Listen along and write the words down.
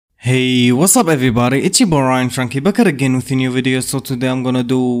Hey, what's up everybody, it's your boy Ryan Frankie back again with a new video. So today I'm gonna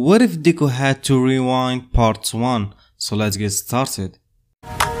do what if Deku had to rewind part 1. So let's get started.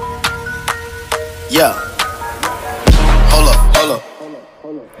 Yeah. Hold up.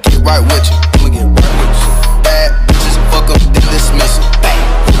 Get right with you. I'ma get right with you. Bad bitches, fuck up, they dismiss them.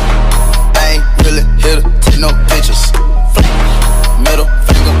 I ain't really here to take no pictures. Middle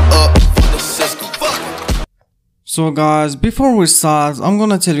finger up for the system. So guys, before we start, I'm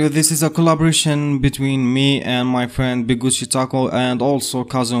gonna tell you this is a collaboration between me and my friend Biguchi Taco and also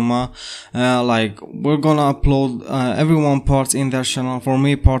Kazuma. We're gonna upload everyone parts in their channel. For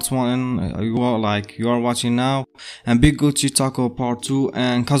me, part 1 you are watching now, and Biguchi Taco part 2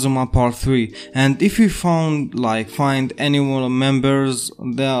 and Kazuma part 3. And if we find any more members,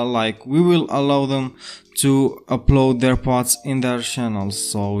 we will allow them to upload their parts in their channels.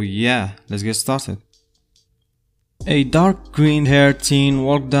 So yeah, let's get started. A dark green-haired teen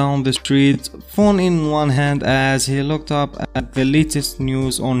walked down the street, phone in one hand as he looked up at the latest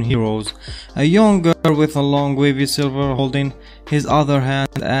news on Heroes. A young girl with a long wavy silver holding his other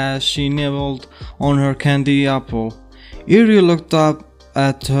hand as she nibbled on her candy apple. Eri looked up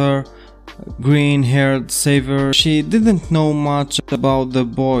at her green-haired savior. She didn't know much about the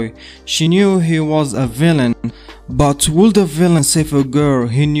boy. She knew he was a villain, but would a villain save a girl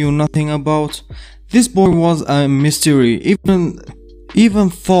he knew nothing about? This boy was a mystery. Even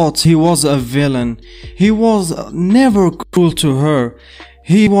thought he was a villain. He was never cruel to her.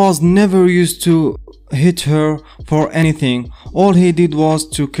 He was never used to hit her for anything. All he did was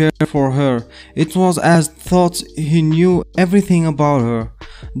to care for her. It was as thought he knew everything about her.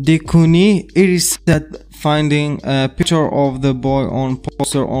 Deku, Eri said, finding a picture of the boy on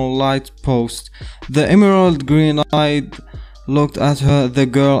poster on light post. The emerald green-eyed looked at the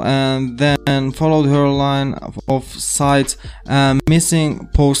girl and then followed her line of sight. A missing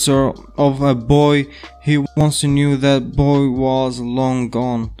poster of a boy he once knew. That boy was long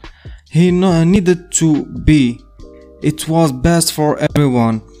gone. He needed to be. It was best for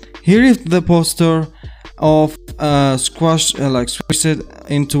everyone. He ripped the poster off, squashed it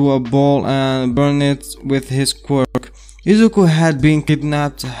into a ball and burned it with his quirk. Izuku had been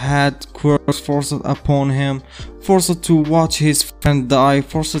kidnapped, had quirks forced upon him, forced to watch his friend die,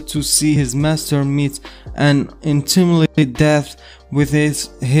 forced to see his master meet an untimely death with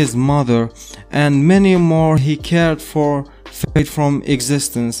his mother, and many more. He cared for fate from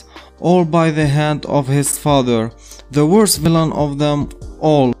existence, all by the hand of his father, the worst villain of them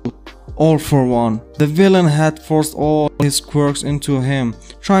all for one. The villain had forced all his quirks into him,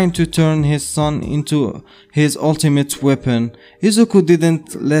 trying to turn his son into his ultimate weapon. Izuku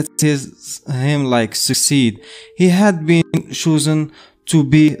didn't let him succeed. He had been chosen to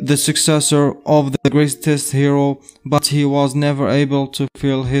be the successor of the greatest hero, but he was never able to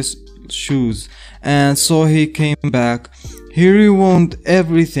fill his shoes, and so he came back. He rewound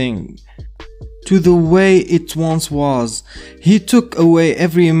everything to the way it once was. He took away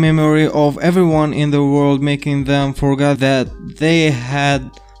every memory of everyone in the world, making them forget that they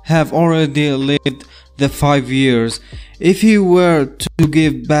have already lived the 5 years. If he were to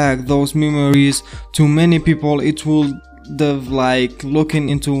give back those memories to many people, it would have looking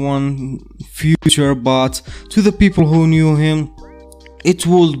into one future, but to the people who knew him, it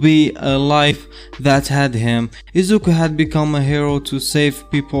would be a life that had him. Izuku had become a hero to save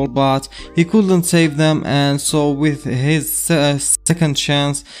people, but he couldn't save them, and so with his second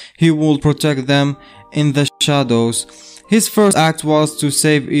chance, he would protect them in the shadows. His first act was to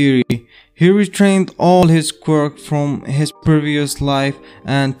save Eri. He retrained all his quirk from his previous life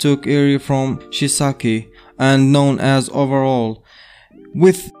and took Eri from Shisaki, and known as Overall.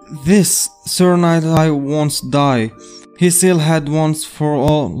 With this, Sir Night-Eye won't die. He still had one for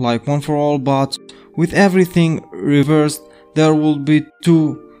all, but with everything reversed, there would be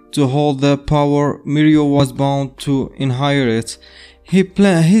two to hold the power. Mirio was bound to inherit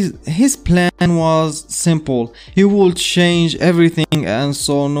it. His plan was simple. He would change everything, and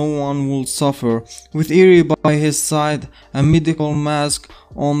so no one would suffer. With Eri by his side, a medical mask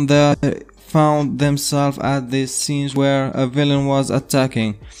on, they found themselves at the scenes where a villain was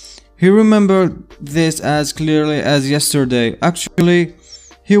attacking. He remembered this as clearly as yesterday. Actually,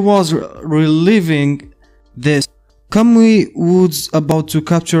 he was reliving this. Kamui was about to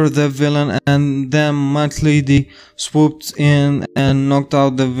capture the villain, and then Might Lady swooped in and knocked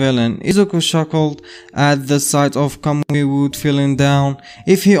out the villain. Izuku chuckled at the sight of Kamui Wood feeling down.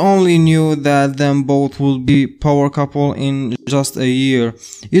 If he only knew that them both would be power couple in just a year.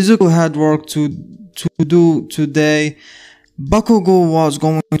 Izuku had work to do today, Bakugo was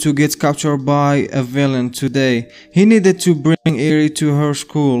going to get captured by a villain today. He needed to bring Eri to her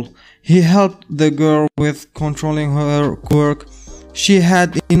school. He helped the girl with controlling her quirk. She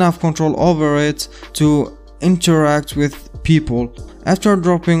had enough control over it to interact with people. After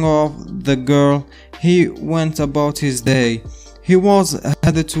dropping off the girl, he went about his day. He was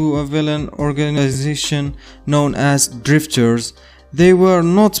headed to a villain organization known as Drifters. They were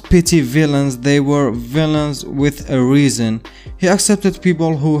not petty villains, they were villains with a reason. He accepted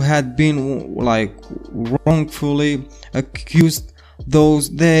people who had been wrongfully accused, those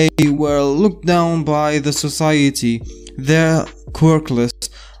they were looked down by the society. They're quirkless.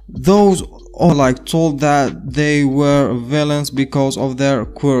 Those told that they were villains because of their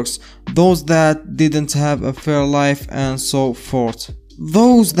quirks. Those that didn't have a fair life and so forth.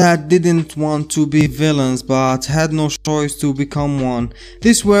 Those that didn't want to be villains but had no choice to become one.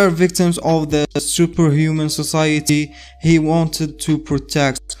 These were victims of the superhuman society he wanted to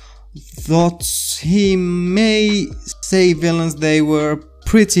protect. Though he may say villains, they were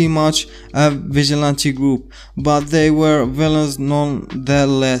pretty much a vigilante group, but they were villains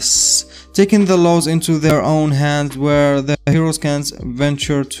nonetheless, taking the laws into their own hands where the heroes can't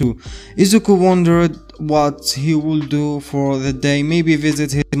venture to. Izuku wondered what he would do for the day. Maybe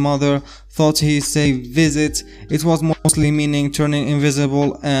visit his mother. Thought he say visit, it was mostly meaning turning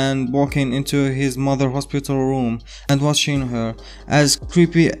invisible and walking into his mother's hospital room and watching her. As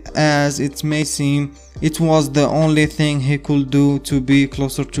creepy as it may seem, it was the only thing he could do to be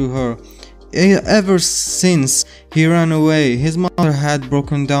closer to her. Ever since he ran away, his mother had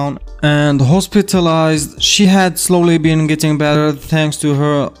broken down and hospitalized. She had slowly been getting better thanks to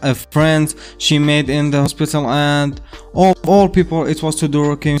her a friend she made in the hospital, and of all people it was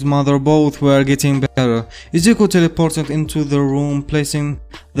Todoroki's mother. Both were getting better. Izuku teleported into the room, placing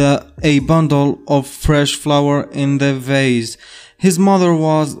a bundle of fresh flower in the vase. His mother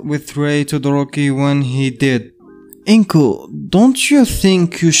was with Todoroki when he did. Inko, don't you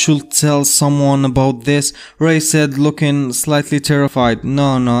think you should tell someone about this? Ray said, looking slightly terrified.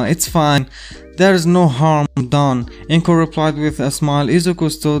 No, it's fine. There's no harm done. Inko replied with a smile.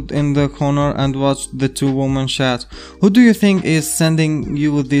 Izuku stood in the corner and watched the two women chat. Who do you think is sending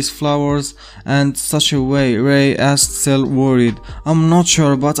you these flowers and such a way? Ray asked, still worried. I'm not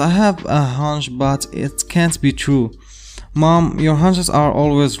sure, but I have a hunch, but it can't be true. Mom, your hunches are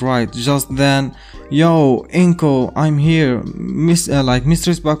always right. Just then, yo, Inko, I'm here.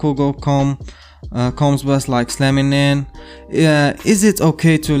 Mistress Bakugo comes back slamming in. Is it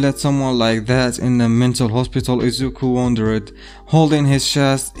okay to let someone like that in a mental hospital? Izuku wondered. Holding his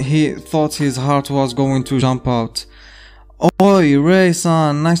chest, he thought his heart was going to jump out. Oi,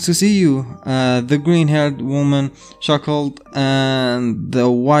 Ray-san, nice to see you. The green-haired woman chuckled, and the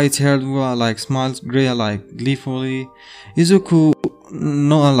white-haired smiled gleefully. Izuku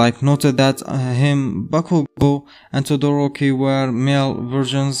noted that Bakugo and Todoroki were male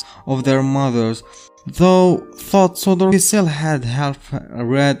versions of their mothers, though thought Todoroki still had half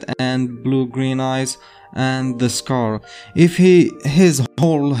red and blue-green eyes and the scar. If his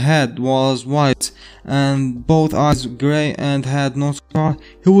whole head was white and both eyes grey and had no scar,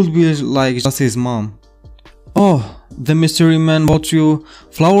 he would be like just his mom. Oh, the mystery man brought you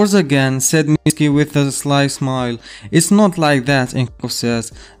flowers again, said Mitsuki with a sly smile. It's not like that, Inko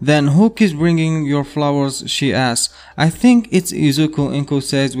says. Then who keeps bringing your flowers? She asks. I think it's Izuku, Inko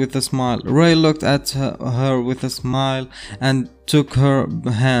says with a smile. Ray looked at her with a smile and took her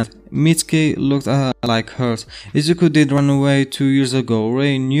hand. Mitsuki looked like hers. Izuku did run away 2 years ago.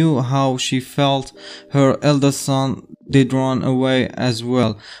 Ray knew how she felt. Her eldest son did run away as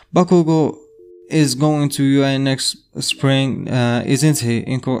well. Bakugo is going to UA next spring, isn't he?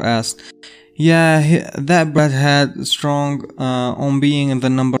 Inko asked. Yeah, that brat had strong on being the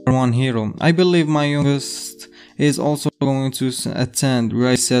 #1 hero. I believe my youngest is also going to attend,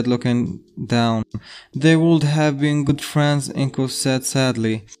 Ray said, looking down. They would have been good friends, Inko said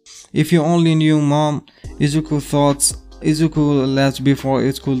sadly. If you only knew, Mom. Izuku left before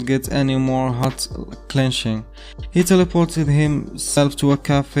it could get any more heart clenching. He teleported himself to a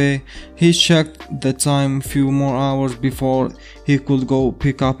cafe. He checked the time, few more hours before he could go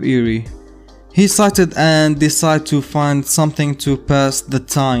pick up Eri. He sighted and decided to find something to pass the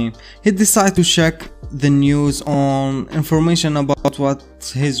time. He decided to check the news on information about what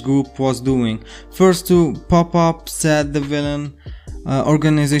his group was doing. First to pop up said the villain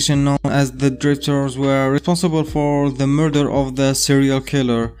organization known as the Drifters were responsible for the murder of the serial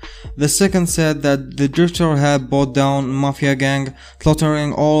killer. The second said that the Drifter had brought down mafia gang,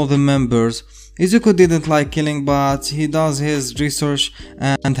 slaughtering all the members. Izuku didn't like killing, but he does his research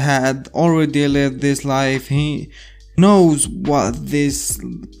and had already lived this life. He knows what these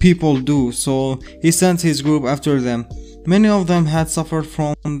people do, so he sent his group after them. Many of them had suffered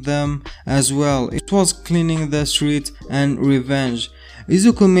from them as well. It was cleaning the street and revenge.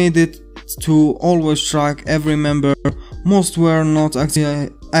 Izuku made it to always track every member. Most were not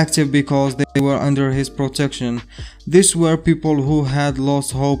active because they were under his protection. These were people who had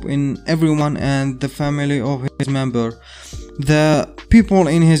lost hope in everyone and the family of his member. The people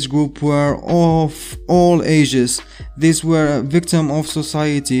in his group were of all ages. These were victims of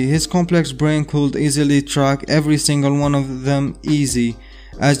society. His complex brain could easily track every single one of them, easy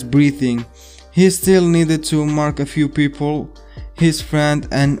as breathing. He still needed to mark a few people, his friend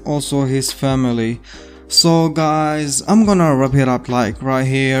and also his family. So guys, I'm gonna wrap it up like right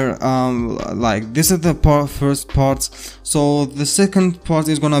here. Like this is the first part, so the second part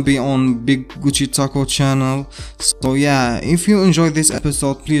is gonna be on Big Gucci Taco channel. So yeah, if you enjoyed this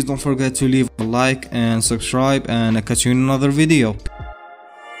episode, please don't forget to leave a like and subscribe, and I'll catch you in another video.